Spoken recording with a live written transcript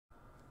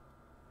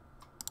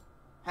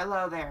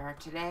Hello there.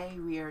 Today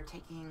we are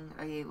taking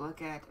a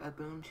look at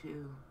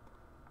Ubuntu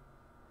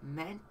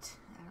Mint.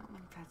 I don't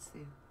think that's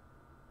the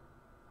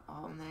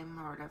all name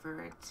or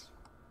whatever. It's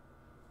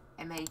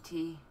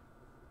M-A-T.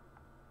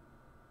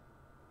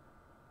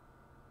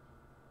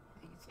 I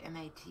think it's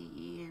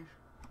M-A-T-E or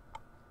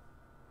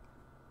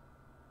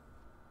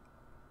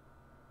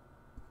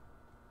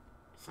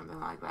something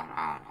like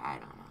that. I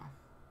don't know.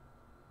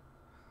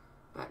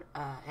 But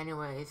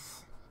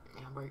anyways,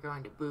 we're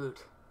going to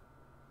boot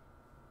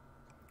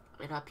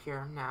it up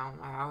here now.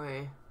 I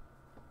already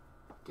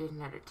did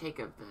another take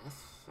of this,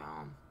 so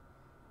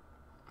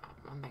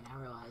one thing I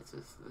realized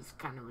is this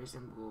kind of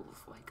resembles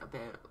like a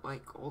bit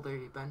like older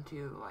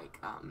Ubuntu, like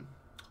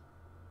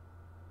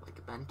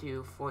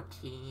Ubuntu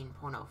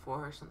 14.04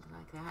 or something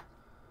like that.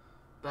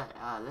 But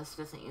this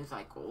doesn't use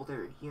like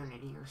older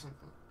Unity or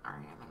something or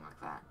anything like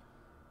that.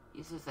 It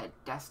uses a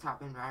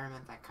desktop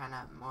environment that kind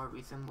of more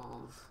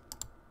resembles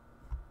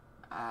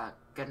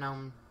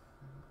GNOME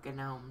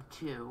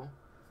 2,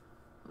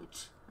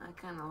 which I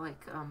kind of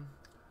like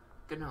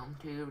GNOME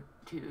 2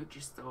 too,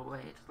 just the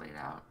way it's laid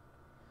out.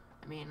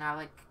 I mean, I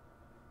like,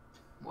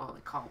 well,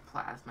 they call it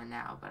Plasma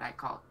now, but I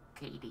call it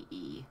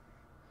KDE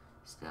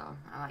still.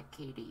 I like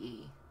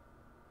KDE.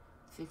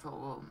 See if it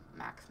will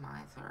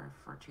maximize or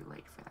if we're too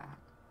late for that.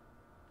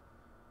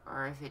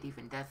 Or if it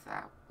even does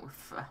that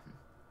with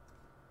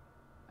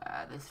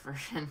this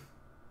version.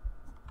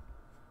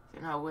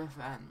 You know, with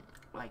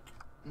like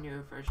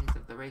newer versions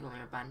of the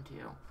regular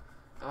Ubuntu,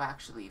 it'll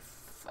actually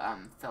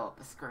fill up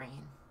a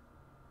screen.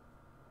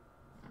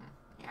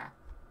 Yeah.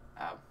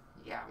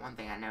 Yeah, one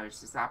thing I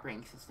noticed is the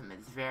operating system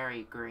is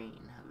very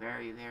green.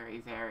 Very, very,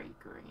 very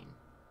green.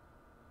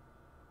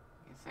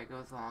 I guess that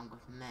goes along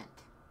with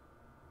Mint.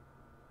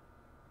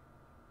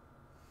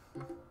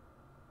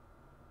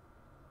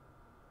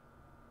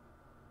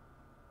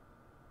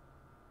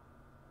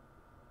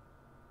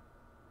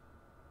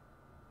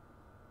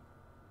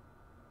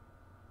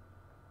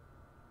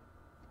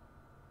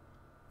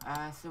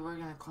 So we're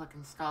gonna click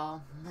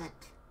install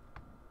Mint.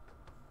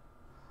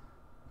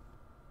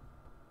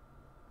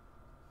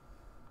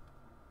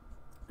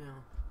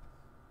 Yeah.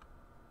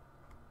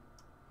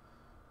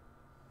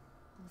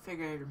 I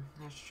figured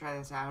I should try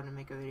this out and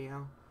make a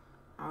video.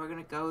 Now we're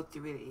gonna go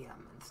through the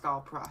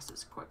install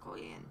process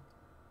quickly and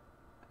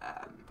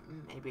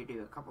maybe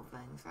do a couple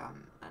things. I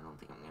don't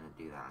think I'm gonna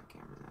do that on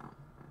camera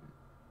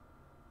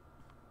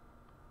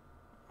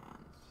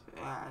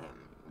though. And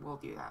we'll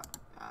do that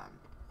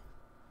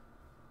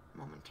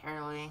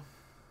momentarily.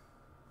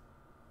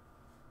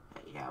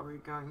 But yeah, we're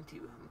going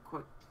to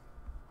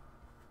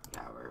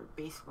we're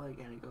basically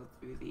going to go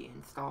through the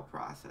install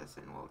process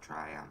and we'll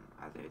try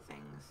other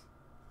things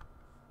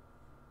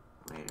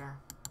later.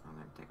 I'm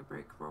going to take a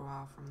break for a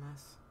while from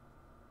this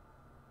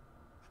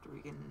after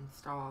we get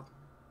installed.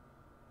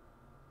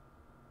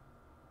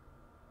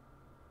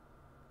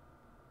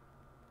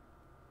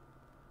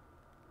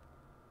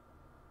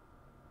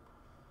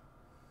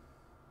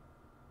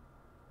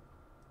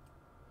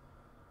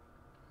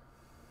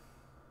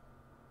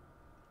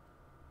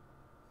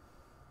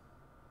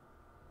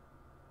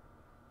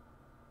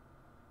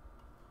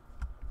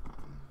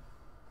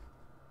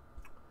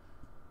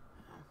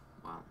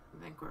 Well,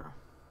 I think we're... I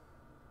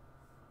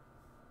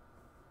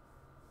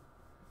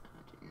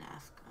didn't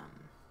ask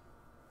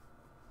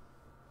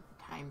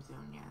time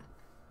zone yet.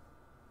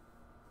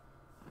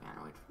 I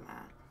gotta wait for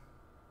that.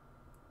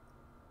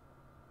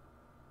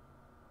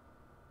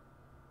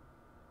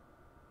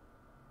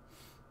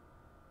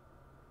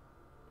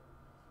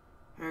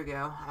 Here we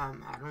go.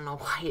 I don't know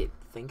why it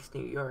thinks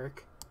New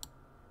York,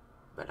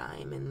 but I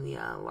am in the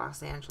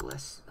Los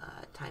Angeles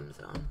time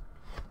zone.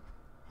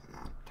 In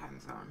that time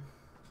zone.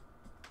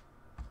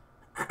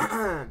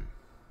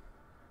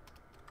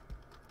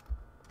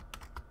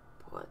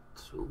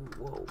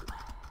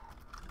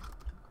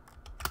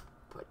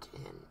 Put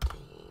in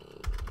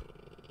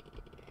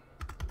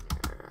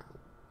container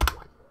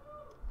 1.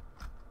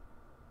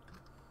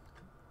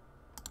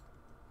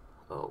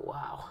 Oh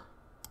wow.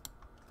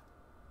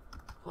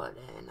 Put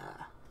in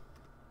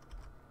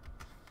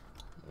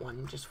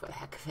 1 just for the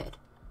heck of it.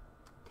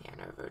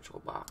 Container virtual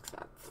box,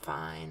 that's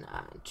fine.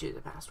 Choose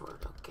a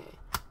password, okay.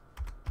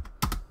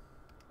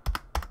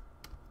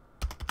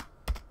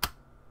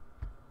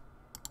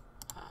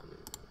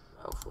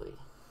 Hopefully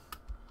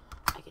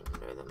I can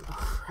enter them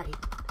both right.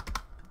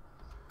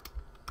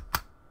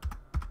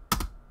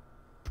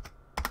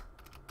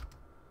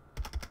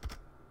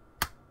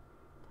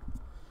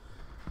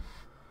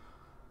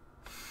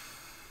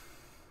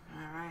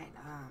 Alright,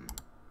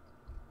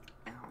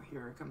 now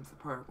here comes the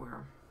part where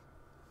I'm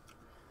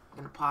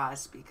gonna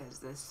pause because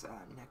this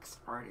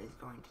next part is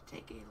going to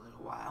take a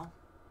little while.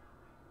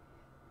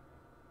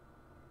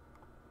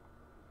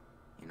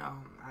 You know,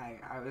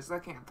 I was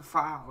looking at the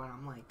file and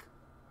I'm like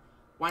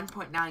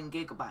 1.9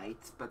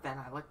 gigabytes, but then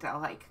I looked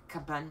at like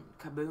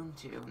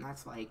Ubuntu and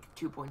that's like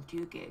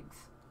 2.2 gigs.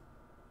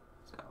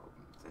 So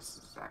this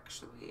is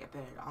actually a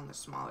bit on the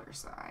smaller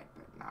side,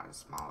 but not as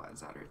small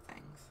as other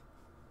things.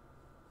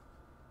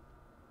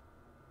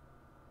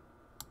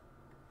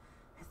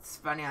 It's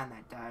funny on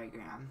that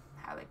diagram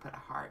how they put a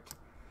heart.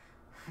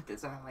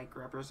 Does that like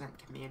represent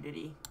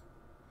community?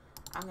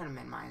 I'm gonna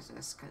minimize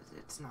this because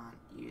it's not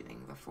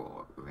using the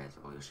full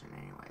resolution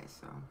anyway,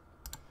 so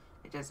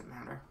it doesn't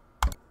matter.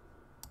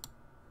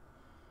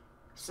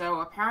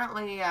 So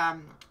apparently, they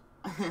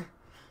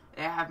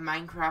have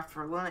Minecraft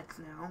for Linux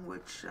now,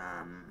 which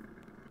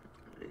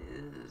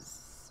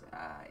is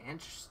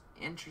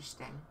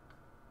interesting.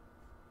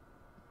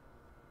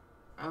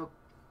 Oh,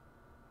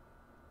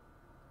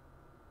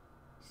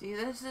 see,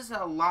 this is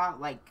a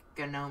lot like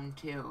GNOME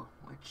 2,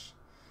 which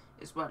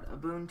is what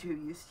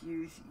Ubuntu used to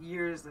use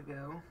years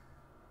ago.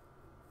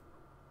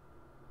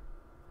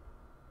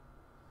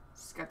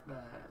 It's got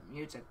the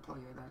music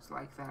player that's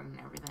like that and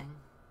everything.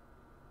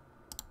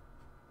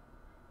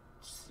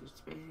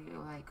 It's basically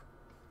like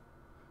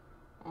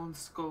old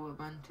school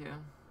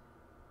Ubuntu.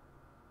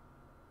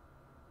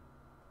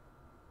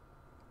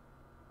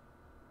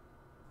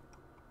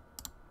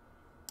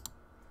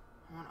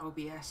 I want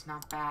OBS,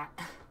 not that.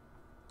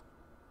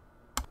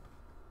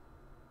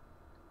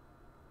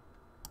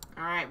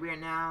 Alright, we are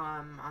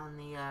now on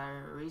the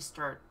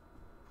restart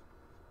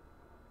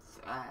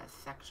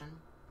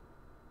section.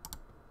 We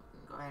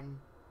can go ahead and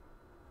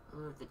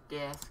remove the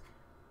disk.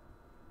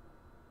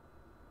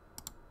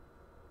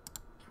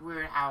 It's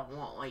weird how it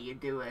won't let you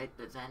do it,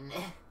 but then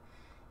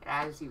it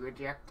has you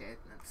reject it.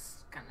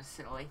 That's kind of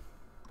silly.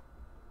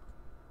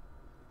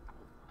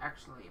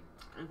 Actually,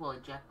 it will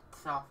eject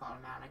itself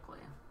automatically.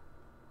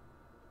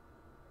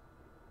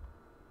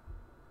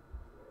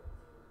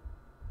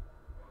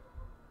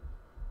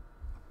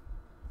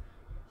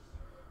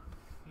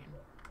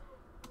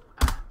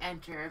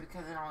 Enter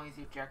because it always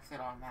ejects it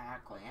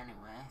automatically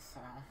anyway,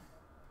 so.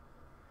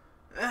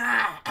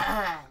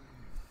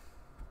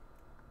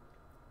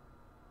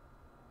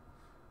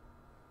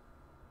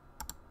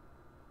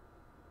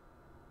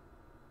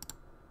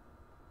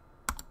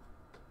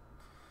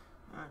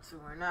 Alright, so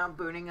we're now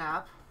booting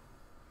up.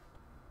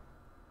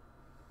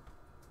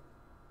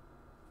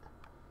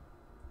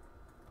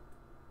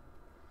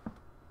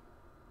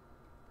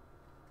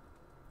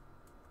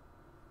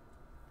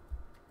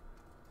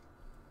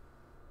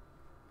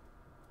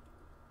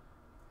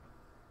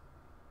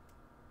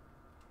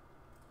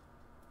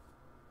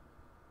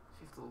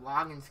 The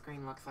login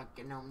screen looks like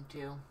GNOME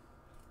 2.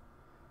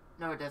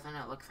 No, it doesn't.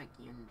 It looks like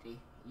Unity.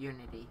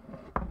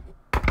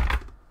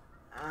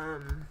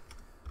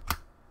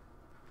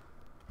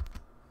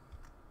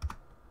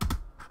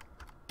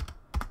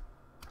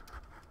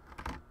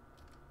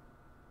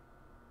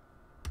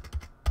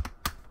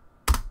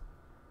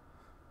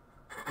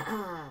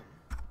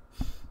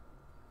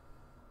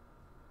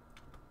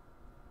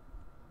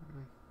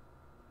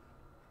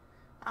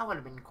 That would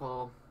have been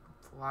cool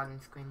if the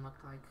login screen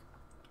looked like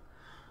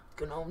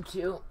GNOME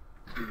 2.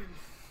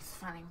 It's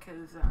funny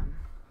because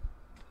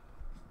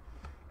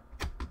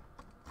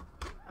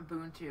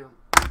Ubuntu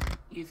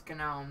used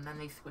GNOME, then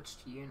they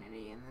switched to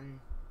Unity, and then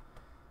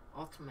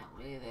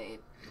ultimately they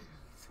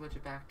switch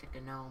it back to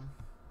GNOME.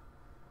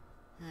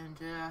 And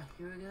here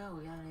we go.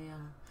 We got a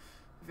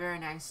very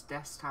nice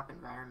desktop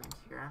environment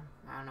here.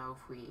 I don't know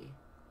if we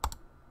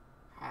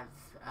have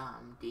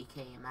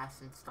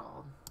DKMS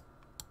installed.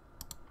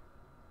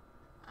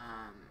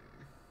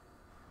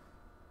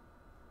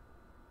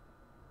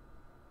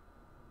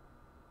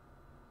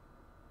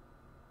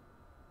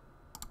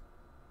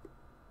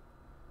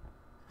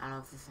 I don't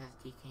know if this has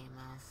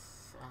DKMS.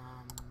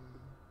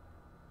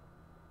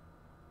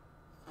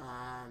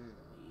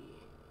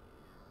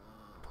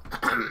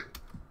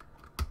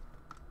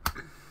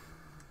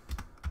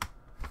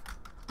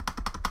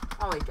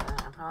 Probably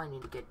doesn't. I probably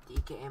need to get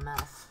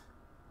DKMS.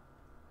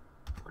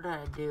 What did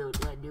I do?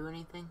 Did I do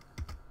anything?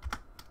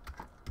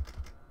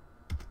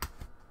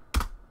 See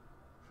if I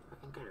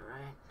can get it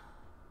right.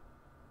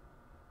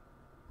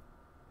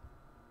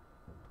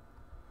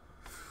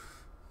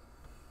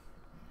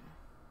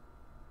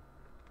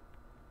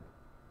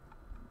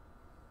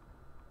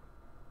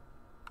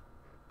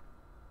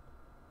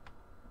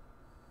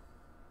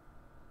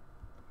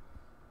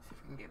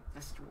 Get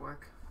this to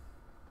work.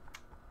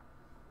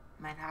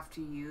 Might have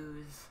to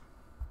use,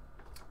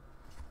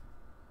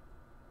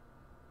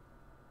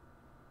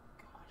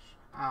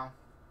 the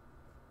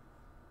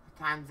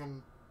time's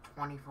in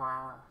 24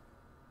 hours.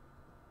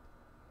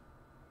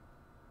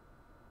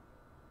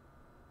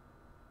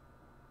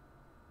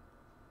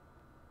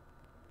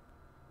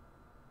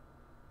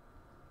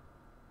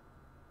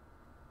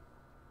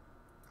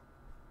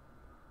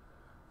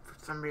 For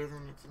some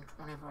reason it's in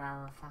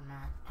 24-hour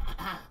format.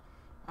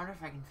 I wonder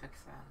if I can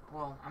fix that.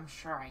 Well, I'm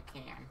sure I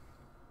can.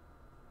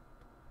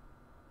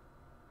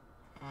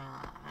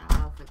 I don't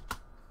know if it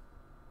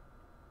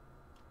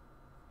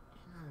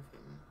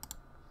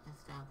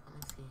messed up. Let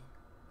me see.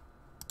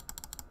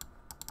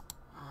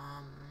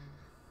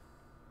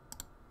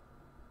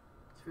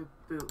 Let's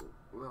reboot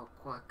real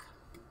quick.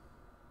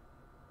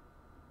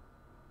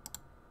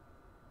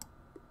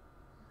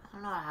 I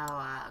don't know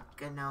how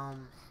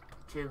GNOME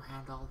 2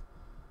 handled.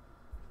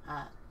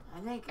 I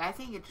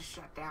think it just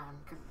shut down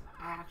because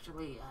I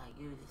actually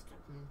used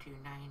Ubuntu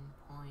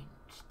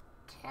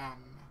 9.10,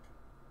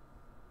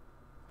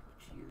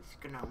 which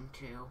used GNOME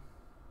 2.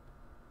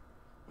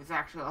 It's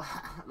actually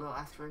the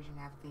last version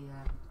have the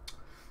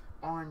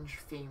orange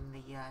theme, the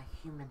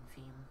human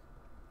theme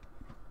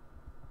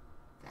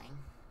thing.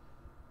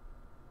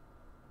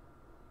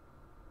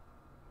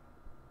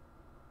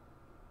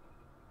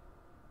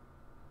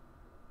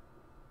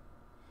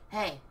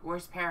 Hey,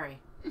 where's Perry?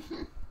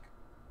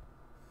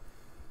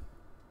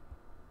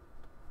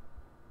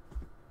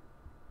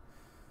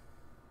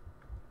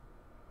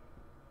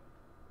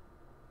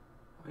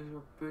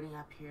 We're booting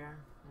up here.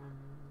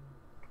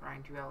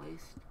 Trying to at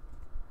least.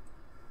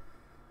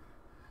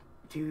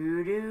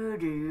 Do do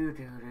do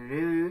do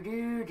do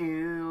do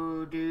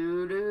do do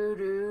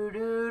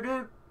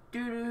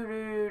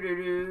do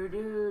do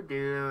do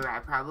do. I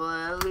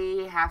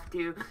probably have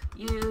to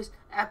use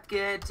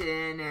apt-get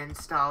and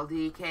install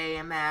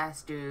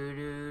dkms. Do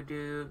do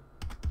do.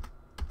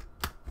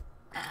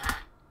 I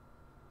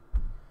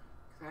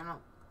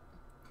don't.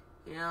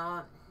 You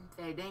know, if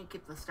they didn't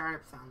get the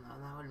startup sound though,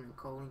 that would have been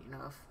cool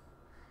enough.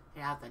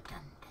 Yeah, the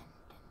dun dun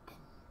dun dun dun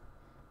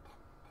dun dun.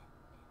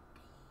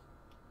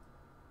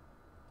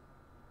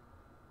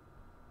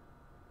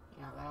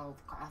 You know, that old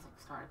classic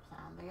startup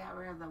sound. They got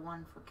rid of the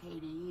one for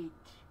KDE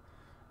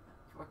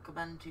for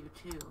Ubuntu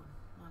too.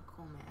 Not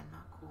cool, man.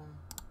 Not cool.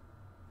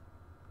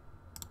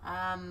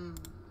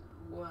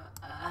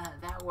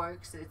 That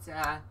works. It's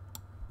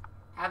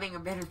having a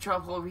bit of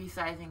trouble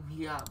resizing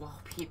the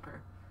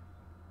wallpaper.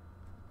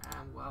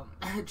 Well,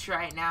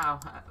 try it now.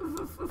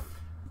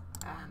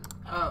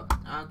 Oh,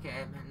 okay,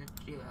 I managed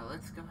to do that.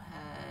 Let's go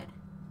ahead.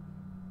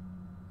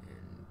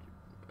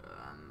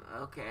 And,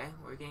 okay,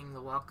 we're getting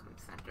the welcome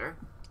center.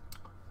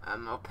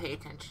 I'll pay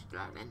attention to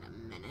that in a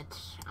minute.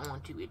 I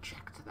want to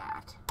eject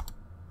that.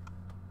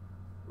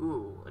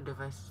 Ooh, a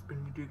device has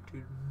been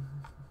ejected.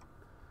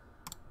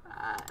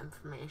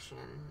 Information.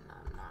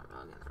 I'm not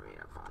really gonna read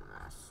up on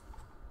this.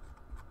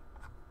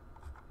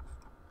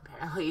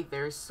 Apparently,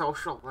 there's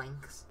social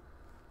links.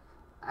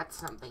 That's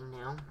something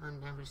new.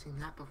 I've never seen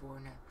that before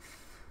in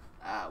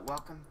a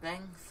welcome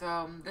thing.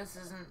 So this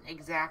isn't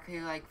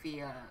exactly like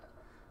the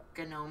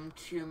GNOME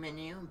 2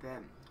 menu,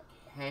 but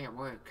hey, it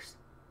works.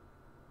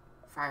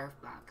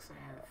 Firefox, I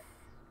have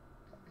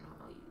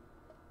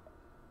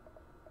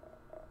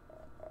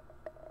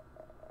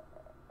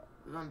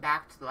going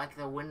back to like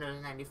the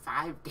Windows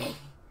 95 day.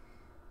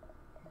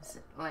 Is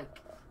it like,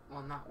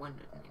 well, not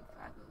Windows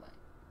 95, but like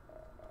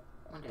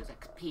Windows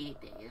XP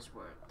days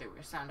where there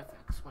were sound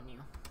effects when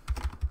you.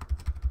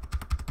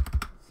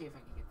 See if I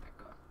can get that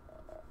going.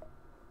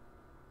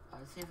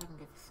 Let's see if I can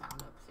get the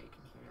sound up so you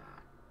can hear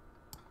that.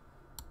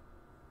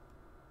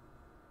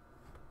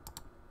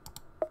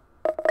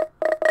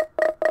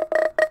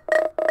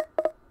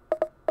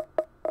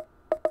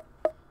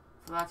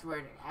 So that's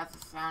weird. It has a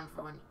sound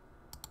for when.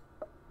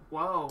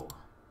 Whoa.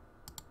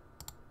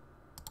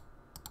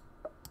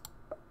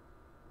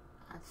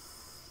 That's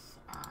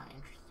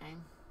interesting.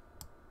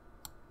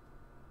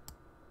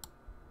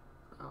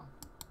 So.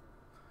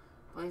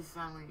 Plays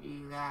sound when you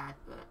do that,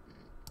 but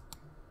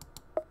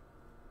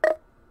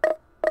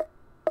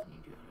you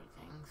do other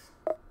things.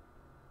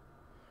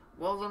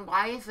 Well, then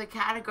why is the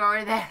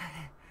category there?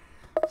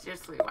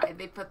 Seriously, why did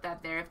they put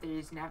that there if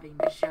there's nothing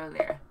to show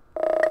there?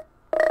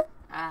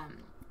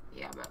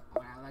 Yeah, but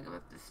what I like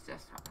about this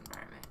desktop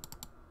environment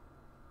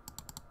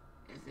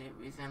is it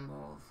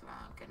resembles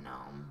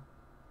GNOME.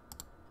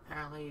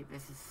 Apparently,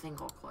 this is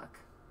single click.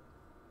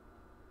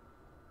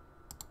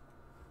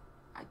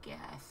 I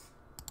guess.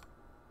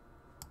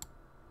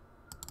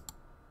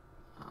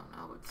 Oh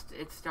no,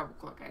 it's double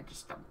click. I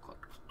just double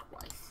clicked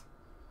twice.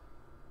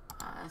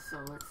 So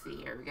let's see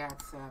here. We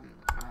got some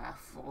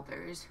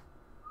folders.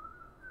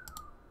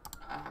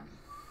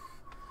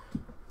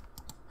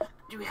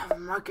 Do we have a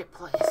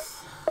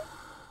marketplace?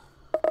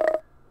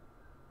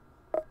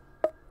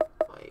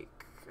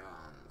 Like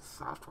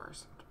software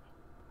center.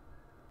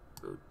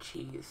 Oh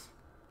jeez.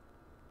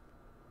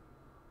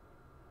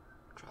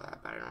 Try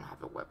that, but I don't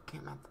have a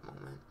webcam at the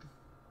moment.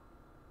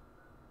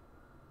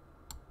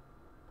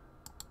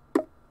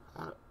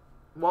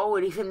 Whoa,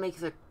 it even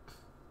makes a...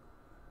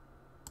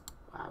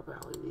 Wow,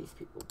 apparently these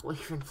people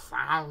believe in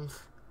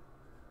sounds.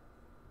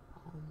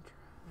 Home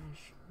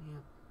trash,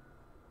 yep.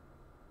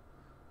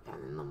 Yeah,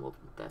 and then the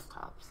multiple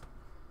desktops.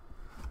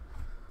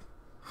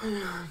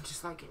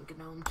 Just like in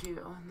GNOME 2.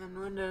 And then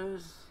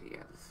Windows,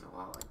 yeah, this is a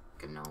lot like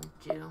GNOME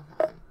 2.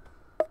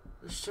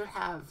 This should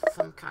have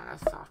some kind of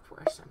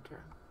software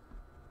center.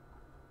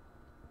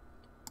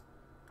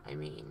 I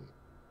mean,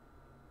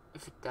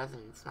 if it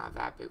doesn't, it's not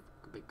that big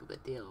of a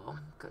deal,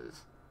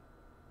 because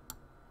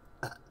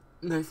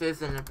this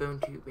is an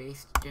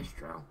Ubuntu-based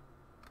distro.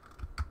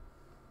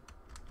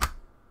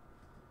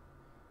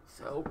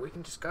 So we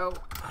can just go.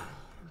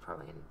 I'm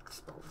probably going to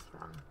spell this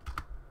wrong.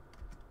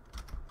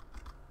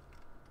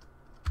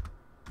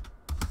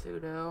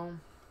 Sudo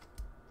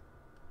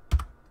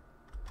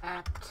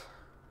apt-get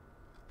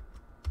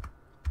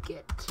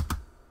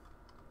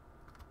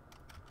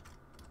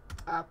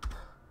upgrade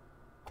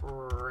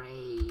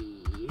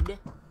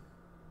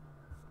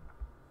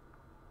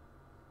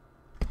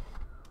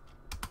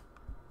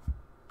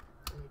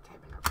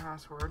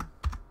password.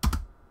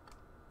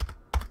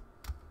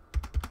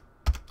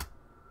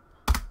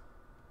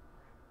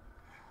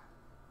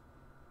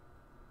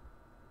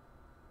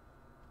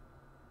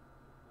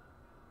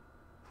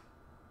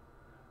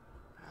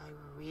 Apparently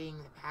we're reading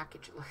the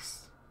package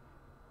list.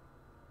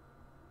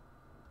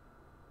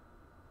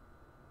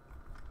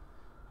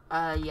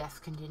 Yes,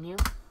 continue.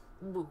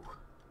 Woo.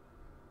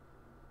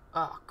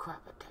 Oh,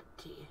 crap, I typed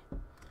T.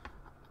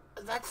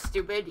 That's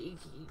stupid. You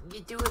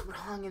do it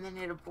wrong and then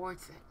it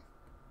aborts it.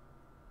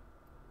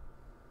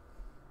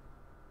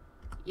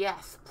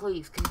 Yes,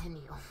 please,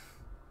 continue.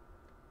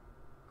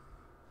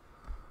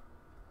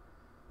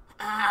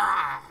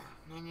 Ah,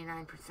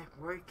 99%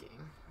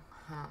 working.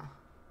 Huh.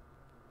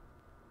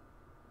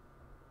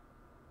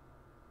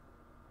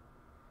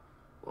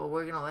 Well,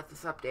 we're gonna let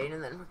this update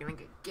and then we're gonna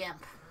get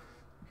GIMP.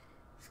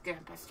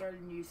 GIMP. I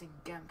started using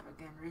GIMP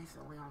again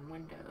recently on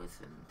Windows,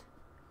 and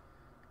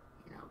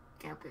you know,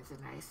 GIMP is a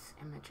nice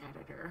image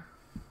editor.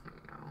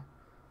 You know,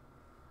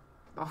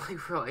 the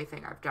only really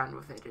thing I've done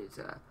with it is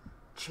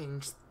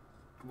change,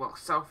 well,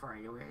 so far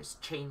anyways,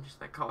 change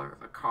the color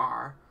of a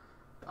car.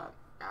 But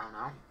I don't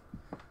know.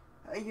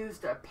 I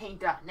used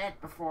paint.net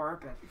before,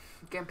 but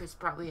GIMP is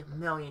probably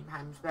 1,000,000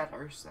 times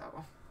better,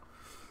 so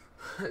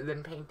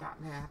than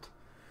paint.net.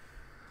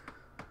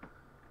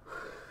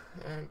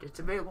 And it's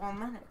available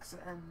on Linux,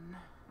 and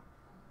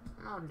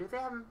oh, do they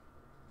have?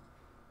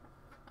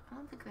 I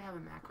don't think they have a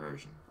Mac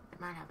version. They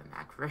might have a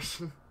Mac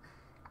version.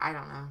 I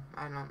don't know.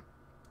 I don't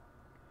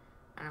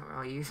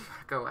really use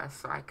Mac OS,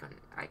 so I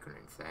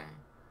couldn't say.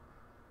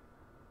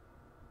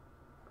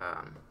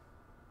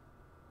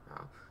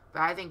 No.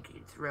 But I think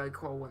it's really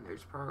cool when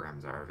there's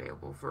programs that are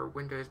available for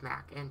Windows,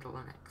 Mac, and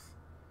Linux.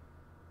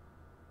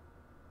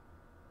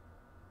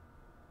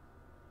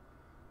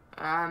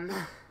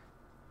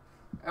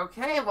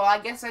 Okay, well, I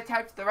guess I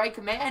typed the right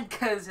command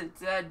because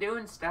it's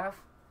doing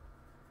stuff.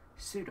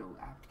 Sudo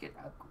apt-get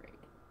upgrade.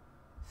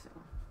 So,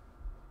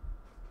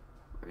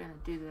 we're going to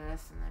do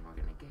this, and then we're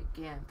going to get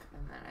GIMP,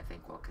 and then I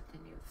think we'll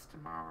continue this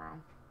tomorrow.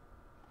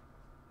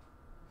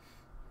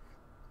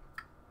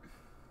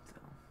 So,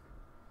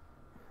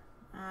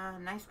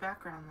 nice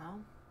background,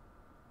 though.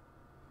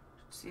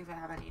 Let's see if I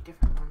have any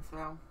different ones,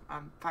 though.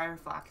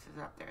 Firefox is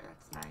up there.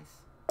 That's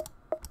nice.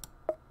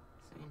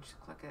 So you can just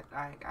click it.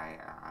 I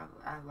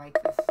like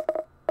this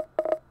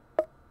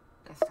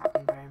desktop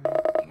environment.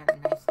 You got a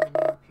nice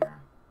menu up here.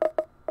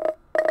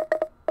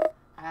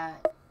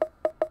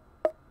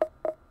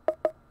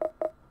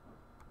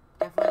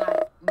 Definitely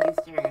not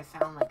used to hearing a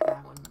sound like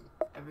that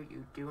whenever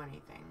you do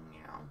anything,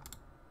 you know.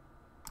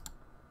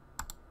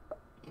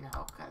 You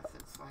know, because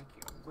it's like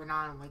we're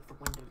not on like the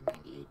Windows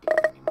 98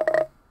 days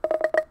anymore.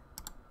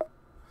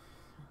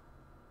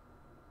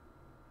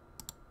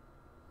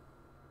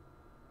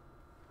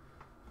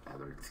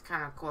 But it's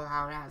kind of cool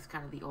how it has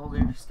kind of the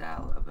older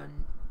style of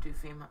Ubuntu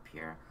theme up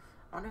here.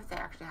 I wonder if they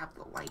actually have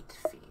the light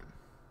theme.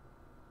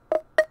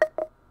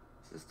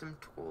 System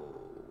tool.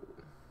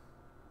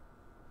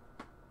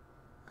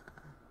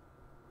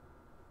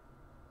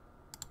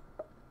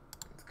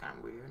 It's kind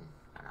of weird.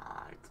 Kind of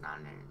odd. It's not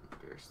in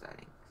your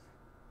settings.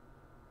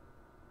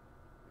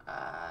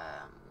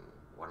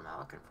 What am I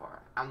looking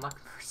for? I'm looking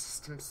for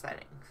system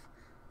settings.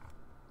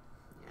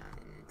 Yeah,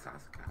 and it's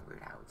also kind of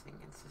weird how it's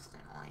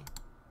inconsistently.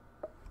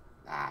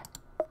 That,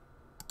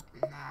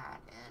 and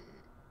that, and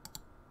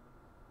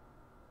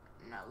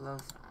no, low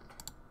sound.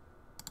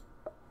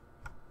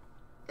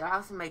 It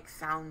also makes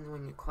sounds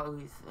when you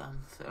close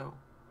them, so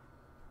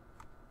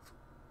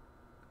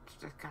it's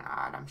just kind of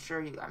odd. I'm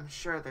sure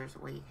there's a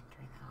way you can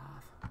turn that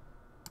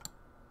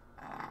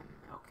off.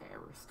 Okay,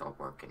 we're still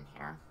working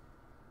here.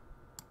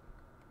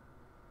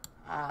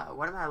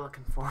 What am I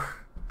looking for?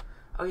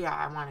 Oh yeah,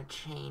 I want to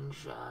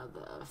change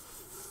the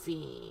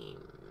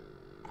theme.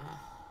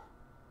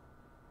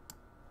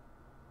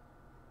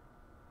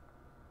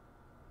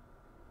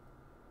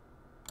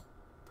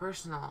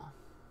 Personal.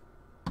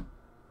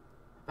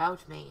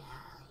 About me.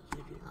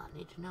 You do not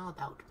need to know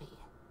about me.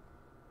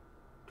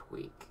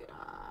 Tweak.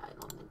 I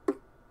don't think.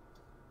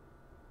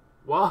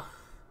 Whoa.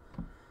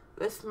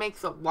 This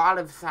makes a lot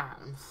of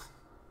sounds.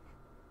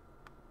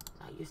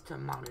 Not used to a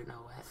modern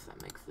OS that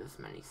makes this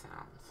many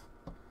sounds.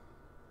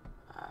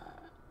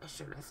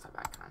 Show desktop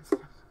icons.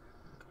 Okay.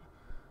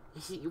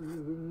 You see,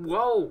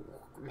 whoa,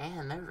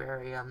 man, they're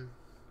very I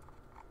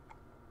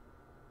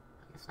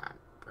guess not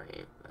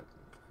brave, but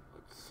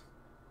it's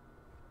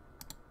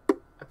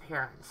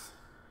appearance.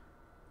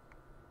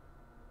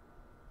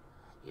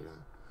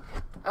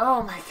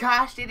 Oh my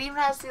gosh, it even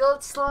has the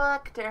old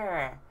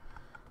selector.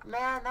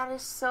 Man, that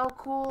is so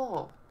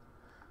cool.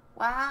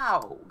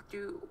 Wow,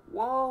 dude,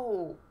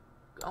 whoa.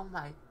 Oh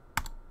my,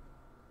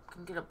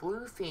 can get a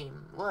blue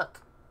theme.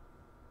 Look.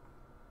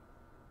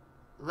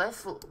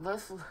 This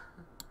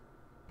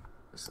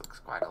looks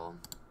quite old.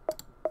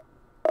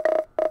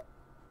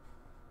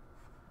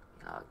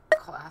 You know,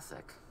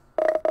 classic.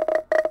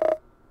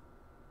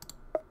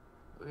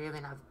 We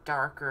even have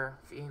darker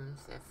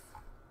themes if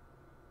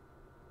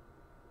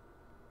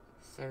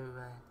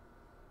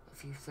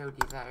you so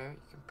desire. You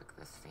can pick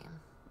this theme.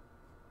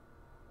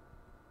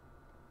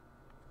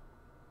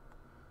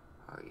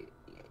 Or you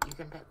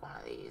can pick one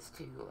of these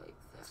too, like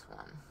this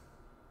one.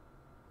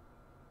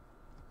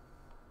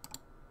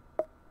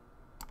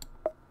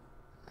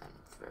 And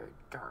it's very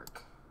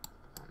dark.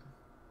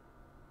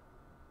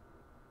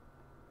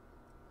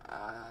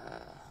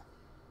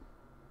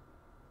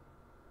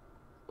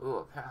 Ooh,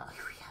 apparently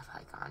we have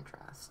high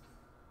contrast.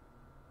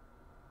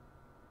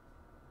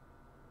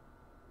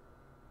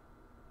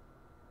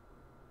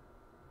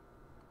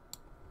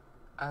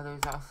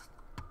 There's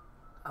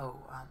also,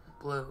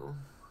 blue.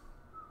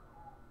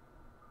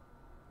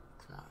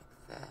 It's more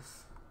like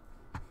this.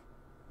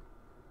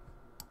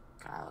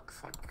 Kinda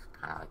looks like,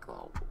 kinda like a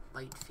little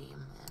light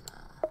theme and,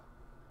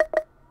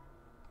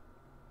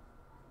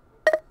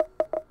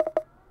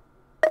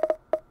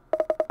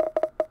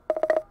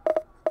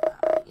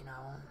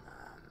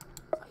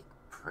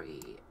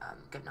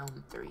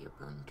 GNOME 3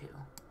 Ubuntu.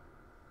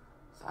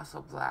 It's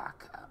also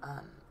black,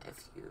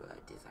 if you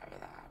desire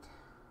that.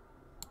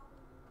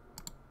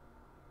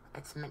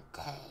 It's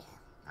Mint-A.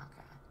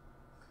 Okay.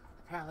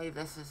 Apparently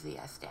this is the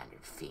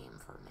standard theme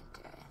for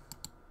Mint-A.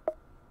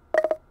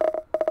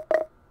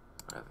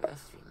 Whatever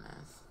this theme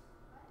is.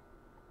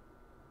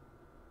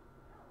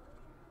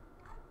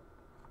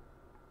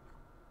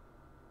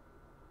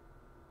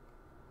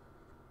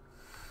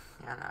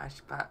 Yeah, no,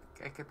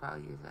 I could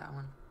probably use that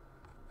one.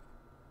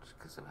 Just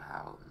because of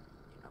how,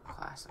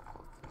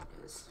 classical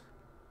it is.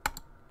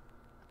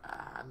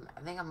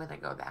 I think I'm gonna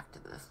go back to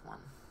this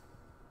one.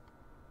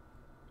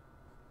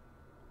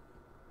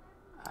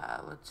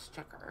 Let's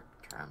check our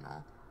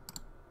terminal.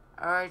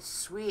 Alright,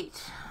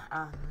 sweet.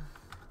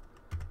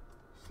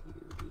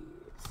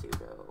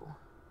 Sudo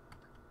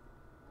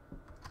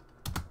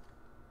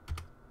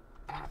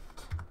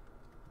apt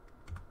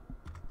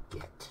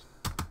get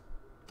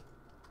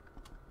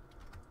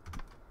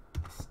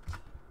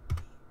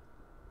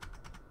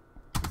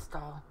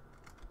install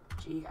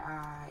GIMP,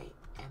 I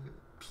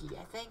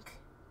think.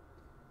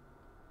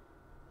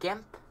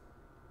 GIMP.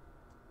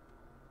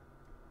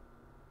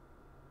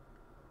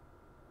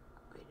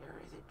 Wait, or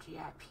is it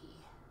GIP?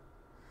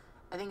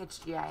 I think it's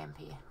GIMP.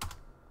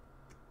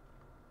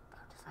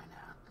 About to find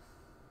out.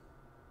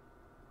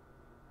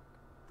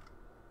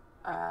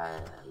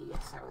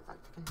 Yes, I would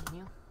like to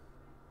continue.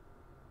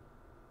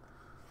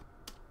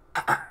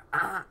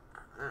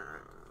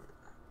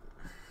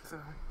 So,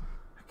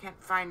 I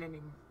can't find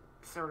any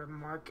sort of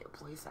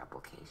marketplace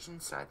application,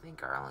 so I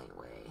think our only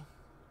way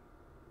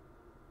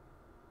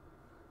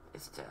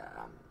is to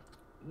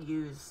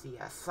use the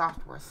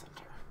software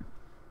center.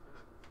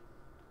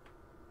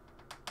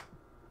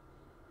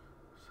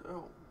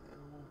 So,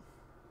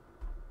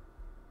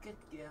 get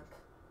GIMP.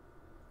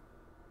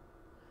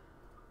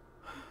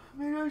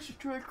 Maybe I should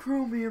try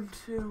Chromium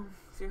too.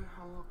 See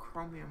how well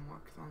Chromium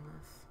works on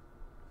this.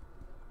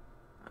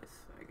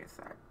 I guess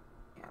that,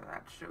 yeah,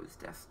 that shows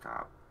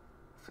desktop.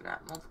 So we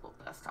got multiple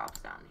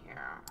desktops down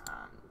here.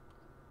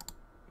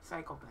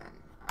 Recycle bin.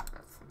 That's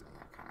something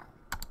that kind of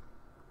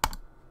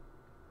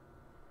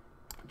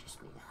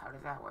interests me. How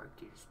does that work?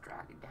 Do you just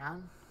drag it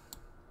down?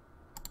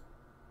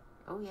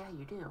 Oh yeah,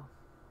 you do.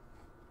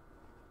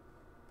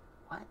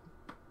 What?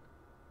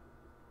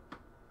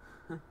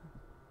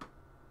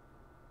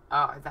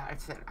 Oh, I thought it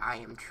said I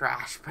am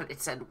trash, but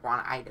it said one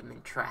item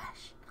in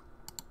trash.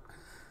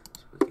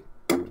 So we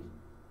can...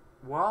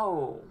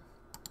 Whoa!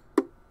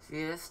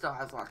 See, this still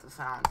has lots of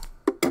sound.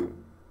 Close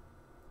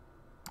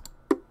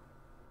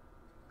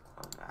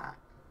that.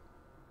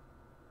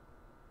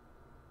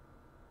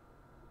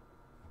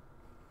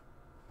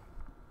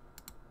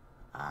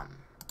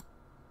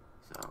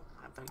 So,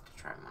 I'd like to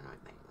try one more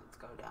thing. Let's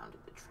go down to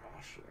the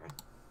trash here.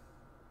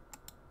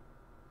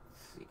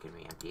 See, can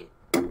we empty it?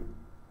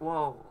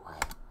 Whoa!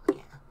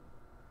 Yeah.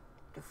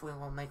 Definitely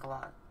will make a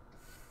lot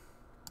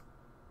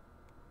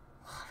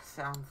of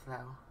sounds,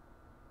 though.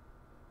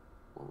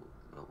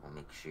 We'll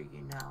make sure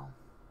you know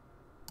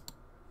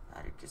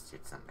that it just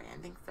did something. I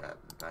think the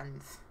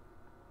buttons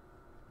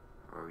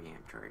were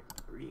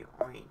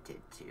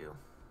reoriented to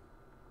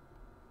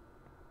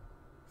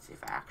see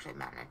if I actually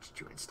managed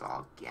to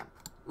install GIMP.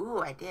 Ooh,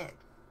 I did.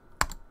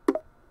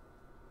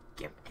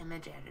 GIMP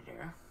image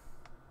editor.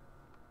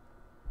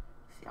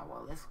 See how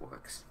well this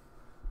works.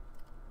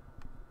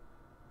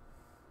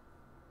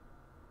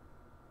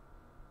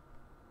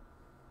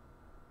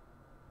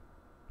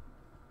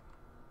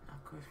 Now,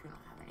 of course, we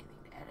don't have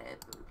anything to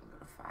edit, but we can go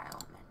to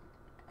File and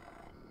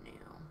then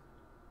New.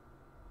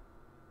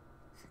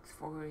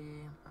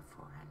 640 by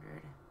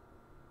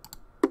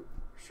 400.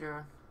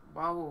 Sure.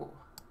 Whoa.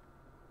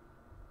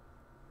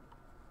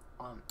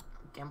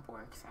 GIMP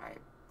works.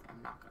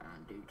 I'm not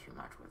gonna do too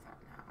much with that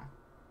now.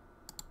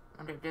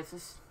 Wonder, does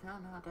this? No,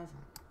 it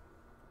doesn't.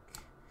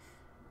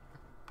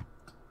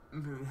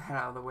 Move that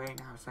out of the way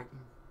now so I can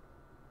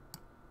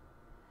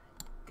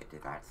get to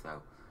that.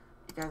 So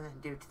it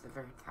doesn't do to the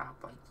very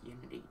top like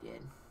Unity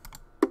did.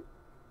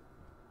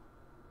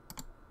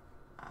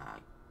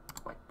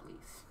 Quite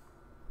please.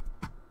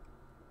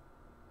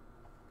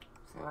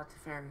 So that's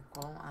very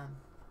cool.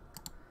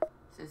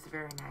 This is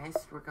very nice.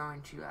 We're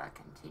going to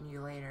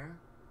continue later.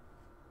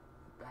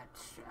 but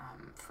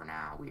for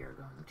now we are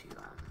going to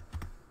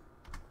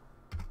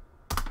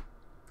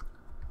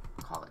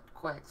call it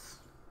quits.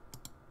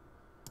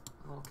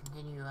 We'll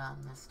continue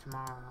this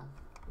tomorrow.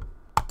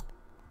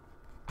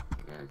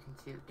 You can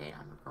see the date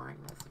I'm recording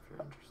this if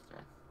you're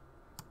interested.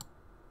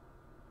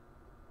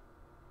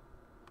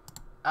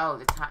 Oh,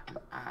 the time.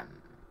 I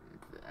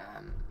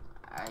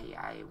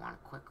want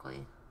to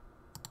quickly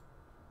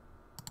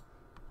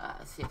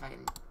see if I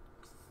can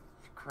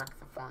correct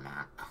the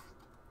format.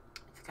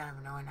 It's kind of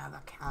annoying how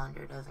the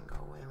calendar doesn't go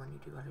away when you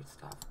do other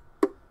stuff.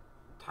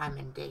 Time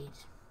and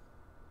date.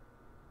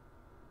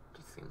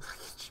 Just seems like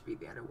it should be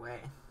the other way.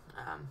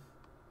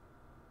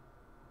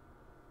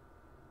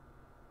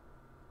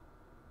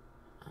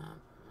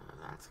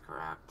 That's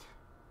correct.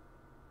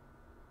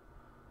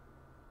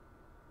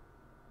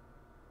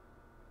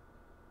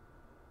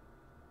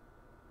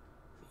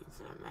 You can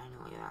set it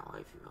manually that way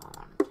if you really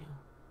wanted to.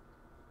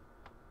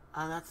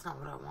 That's not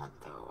what I want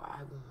though. I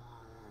want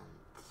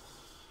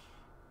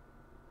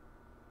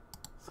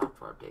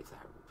software updates.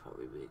 That would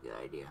probably be a good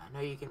idea. I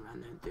know you can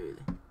run them through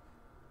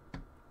the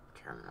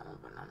terminal,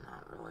 but I'm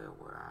not really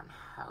aware on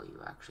how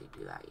you actually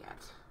do that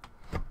yet.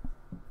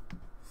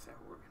 So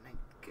we're gonna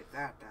get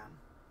that done.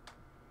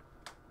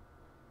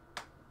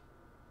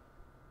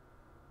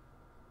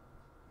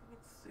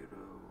 It's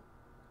sudo.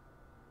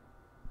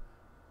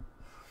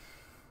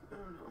 I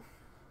don't know.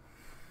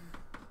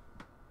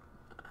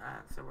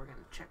 So we're going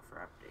to check for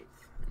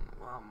updates. And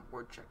while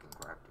we're checking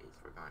for updates,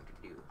 we're going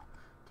to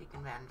take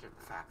advantage of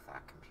the fact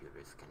that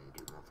computers can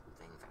do multiple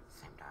things at the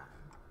same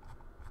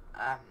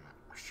time.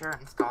 Sure,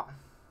 install.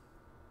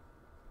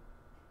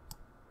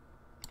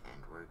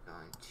 And we're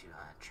going to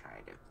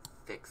try to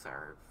fix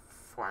our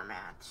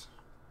format.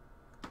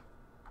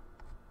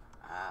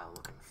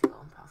 Look and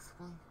feel,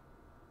 possibly.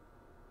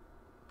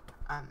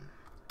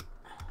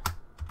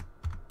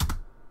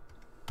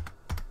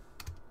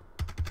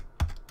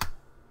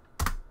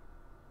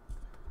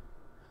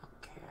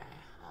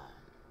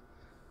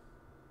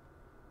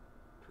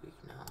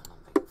 No, I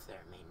don't think it's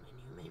there. Main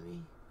menu, maybe?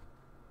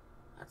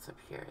 That's up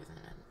here, isn't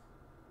it?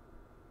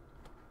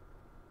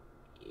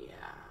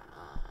 Yeah,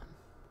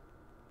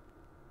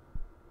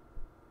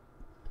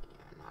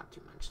 not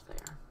too much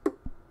there.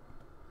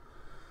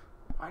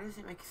 Why does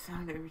it make a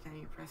sound every time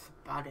you press a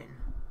button?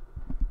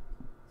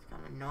 It's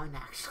kind of annoying,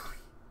 actually.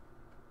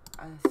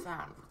 The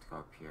sound. Let's go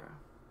up here.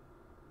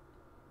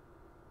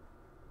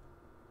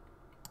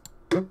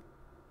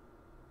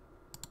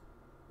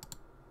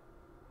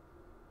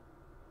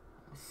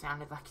 It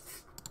sounded like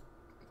it's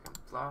gonna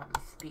blow out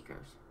my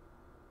speakers.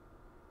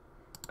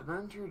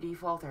 Ubuntu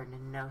default or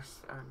no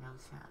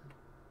sound.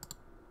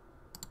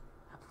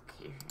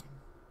 Application.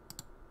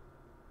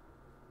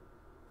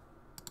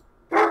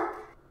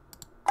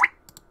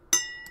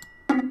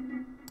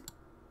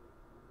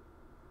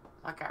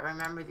 Like I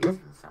remember these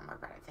from somewhere,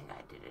 but I think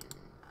I did it in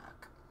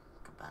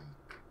Ubuntu.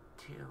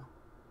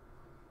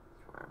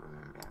 That's where I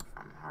remember that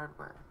from.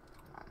 Hardware.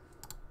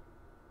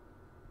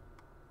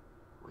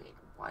 Wait,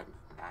 what?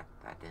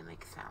 That didn't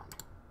make a sound.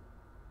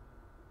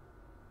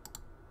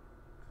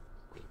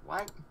 Wait,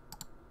 what?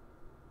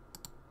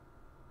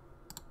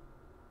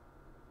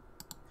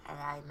 Have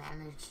I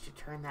managed to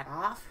turn that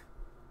off?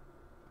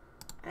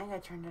 I think I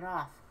turned it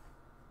off.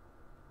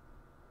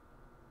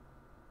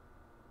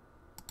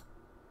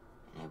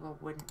 Enable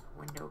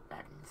window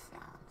button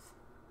sounds.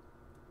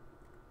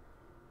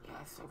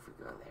 Yeah, so if we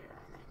go there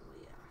and then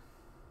we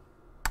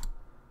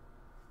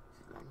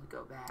so then we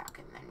go back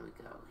and then we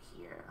go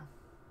here.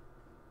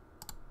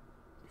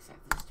 We set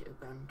this to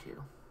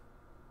Ubuntu.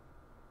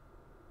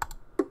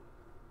 Okay,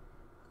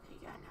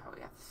 yeah, now we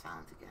got the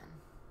sounds again.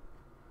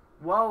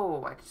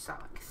 Whoa! I just saw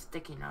like a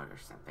sticky note or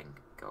something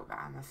go by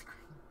on the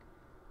screen.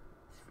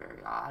 It's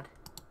very odd.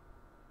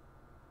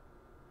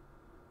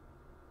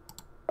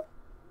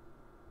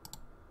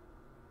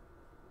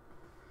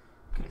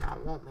 Okay, now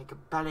it won't make a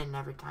button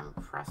every time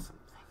I press something.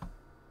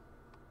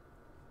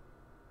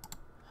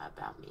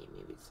 About me,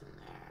 maybe it's in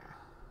there.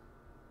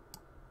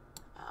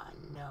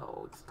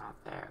 No, it's not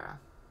there.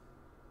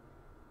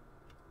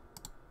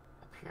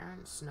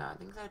 Appearance? No, I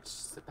think that's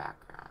just the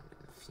background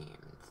and the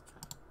theme and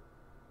stuff.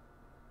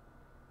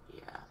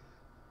 Yeah.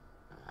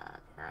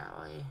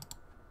 Apparently.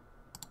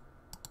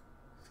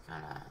 It's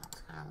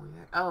kinda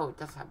weird. Oh, it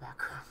does have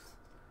background.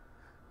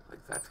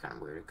 Like, that's kinda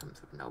weird. It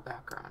comes with no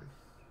background.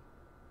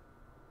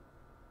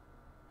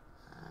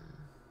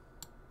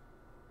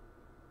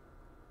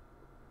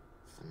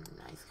 Some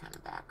nice kind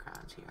of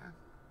backgrounds here.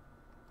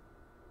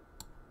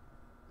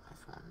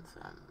 Nice ones,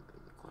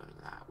 including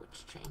that,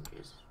 which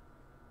changes.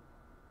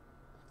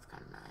 It's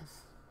kind of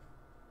nice.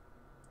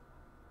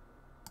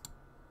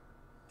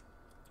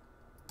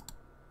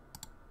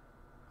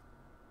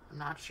 I'm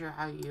not sure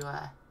how you,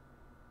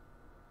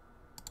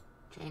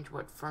 change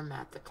what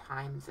format the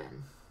time's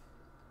in.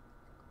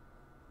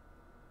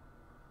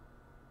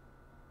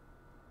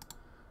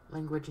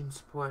 Language and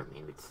support,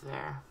 maybe it's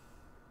there.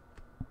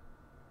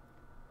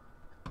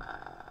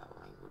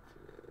 Languages,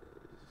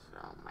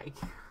 oh my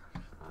gosh,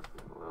 that's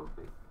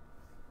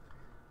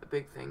a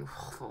big thing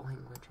for all the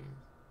languages.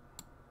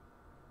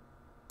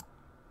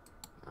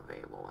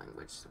 available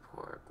language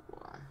support.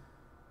 Well,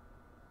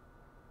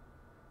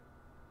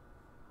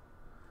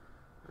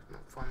 there's no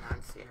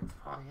 496, it's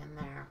probably in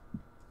there.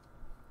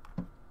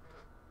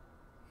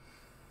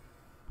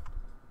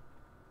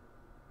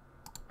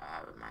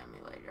 Remind me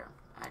later.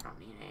 I don't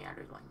need any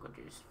other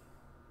languages.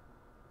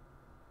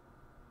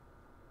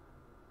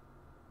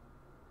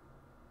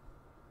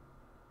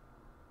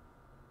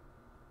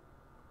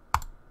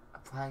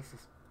 Apply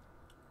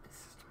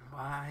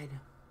system-wide.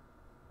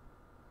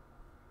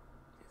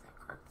 Is that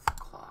correct? It's a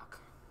clock.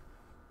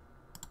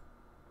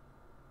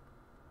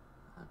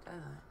 Oh, it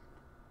doesn't.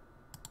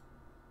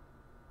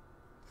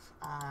 It's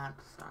on,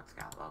 so it's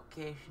got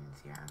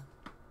locations here.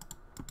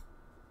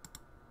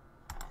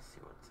 Let's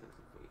see what it says if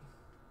we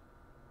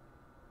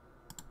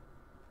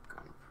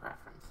go to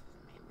preferences,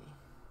 maybe.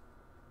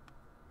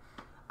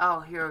 Oh,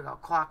 here we go.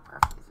 Clock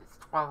preferences. It's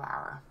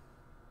 12-hour.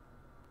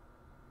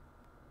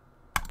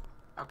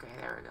 Okay,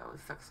 there we go. We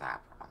fixed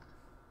that problem.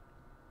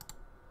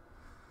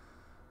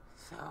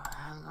 So,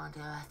 I'm going to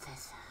let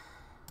this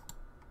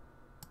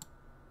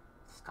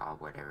install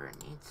whatever it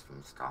needs to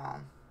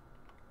install.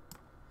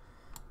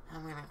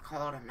 I'm going to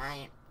call it a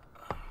night.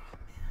 Oh, man.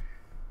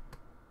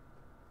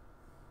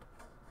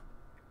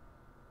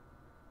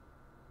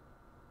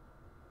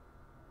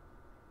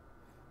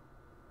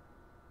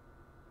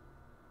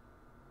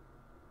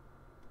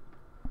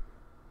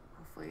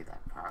 Hopefully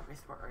that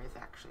progress bar is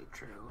actually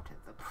true to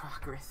the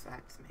progress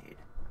that's made.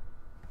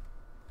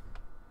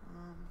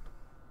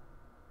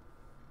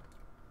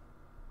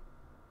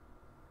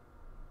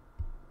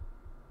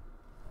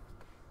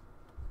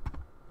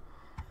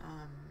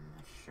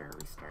 Sure,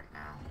 we start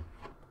now.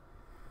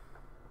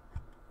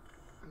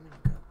 I'm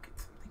gonna go get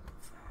something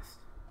real fast.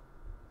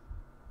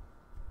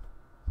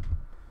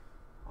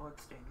 While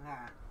it's doing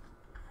that,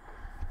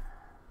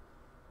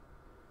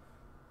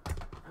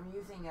 I'm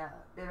using a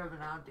bit of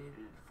an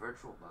outdated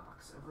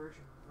VirtualBox, a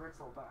version of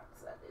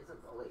VirtualBox that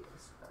isn't the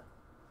latest, but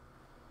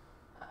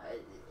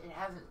it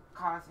hasn't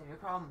caused any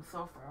problems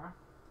so far.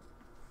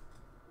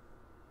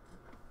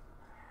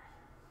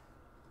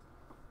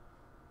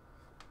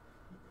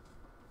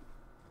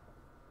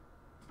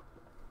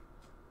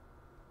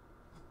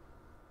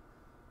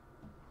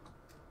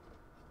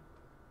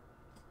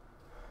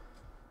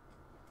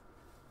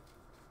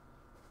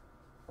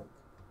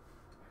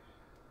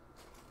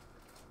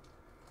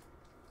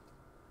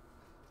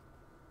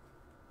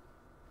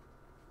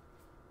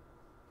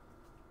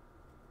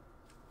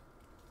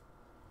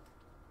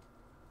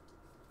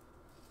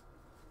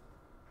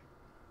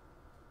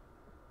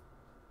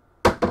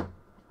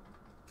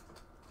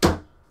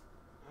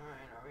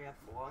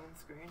 The login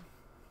screen.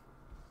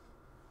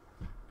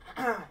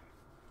 We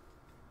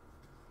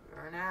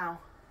are now.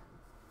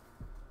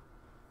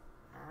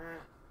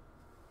 Alright.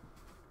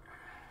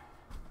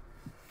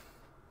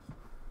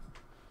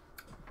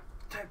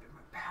 Type in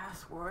my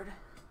password,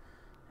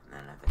 and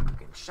then I think we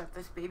can shut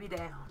this baby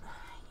down.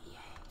 Yay.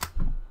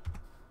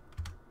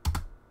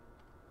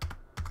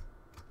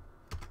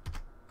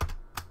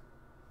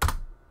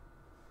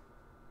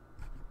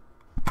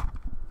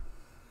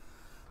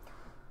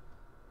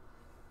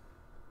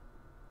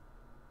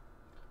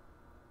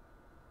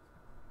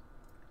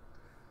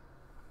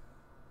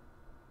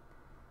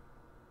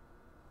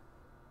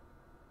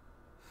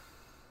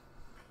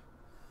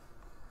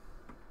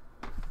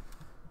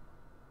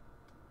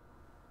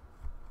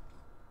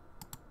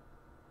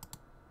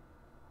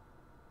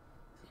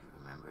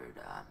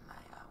 My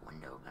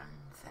window gun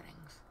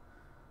settings.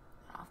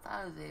 I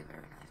thought it was a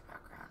very nice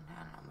background. I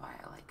don't know why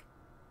I like.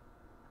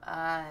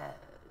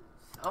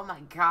 Oh my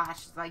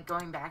gosh, it's like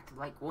going back to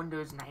like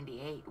Windows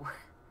 98.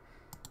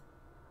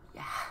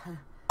 Yeah,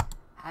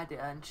 I had to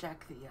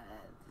uncheck the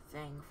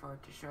thing for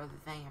it to show the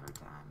thing every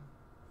time.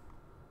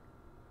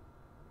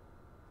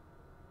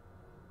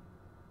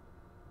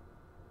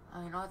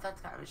 Oh, you know what?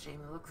 That's kind of a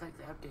shame. It looks like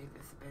they updated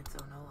this a bit, so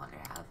it no longer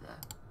has the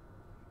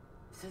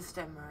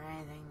system or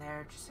anything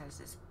there. It just has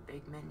this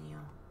big menu.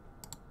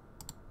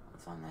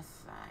 What's on this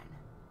side?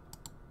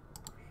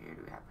 Over here,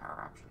 do we have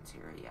power options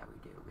here? Yeah, we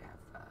do. We have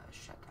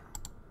shutdown.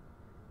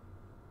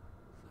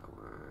 So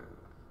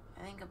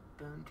I think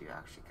Ubuntu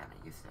actually kind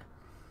of used to,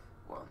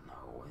 well, no,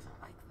 it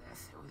wasn't like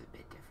this. It was a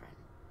bit different.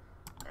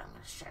 But I'm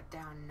going to shut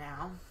down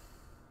now.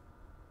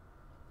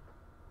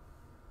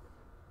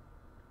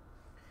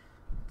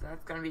 So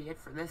that's going to be it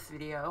for this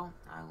video.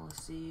 I will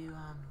see you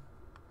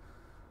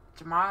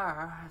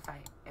tomorrow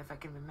if I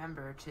can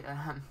remember to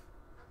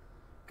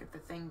get the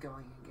thing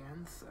going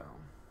again. So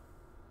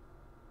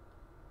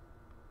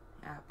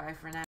yeah, bye for now.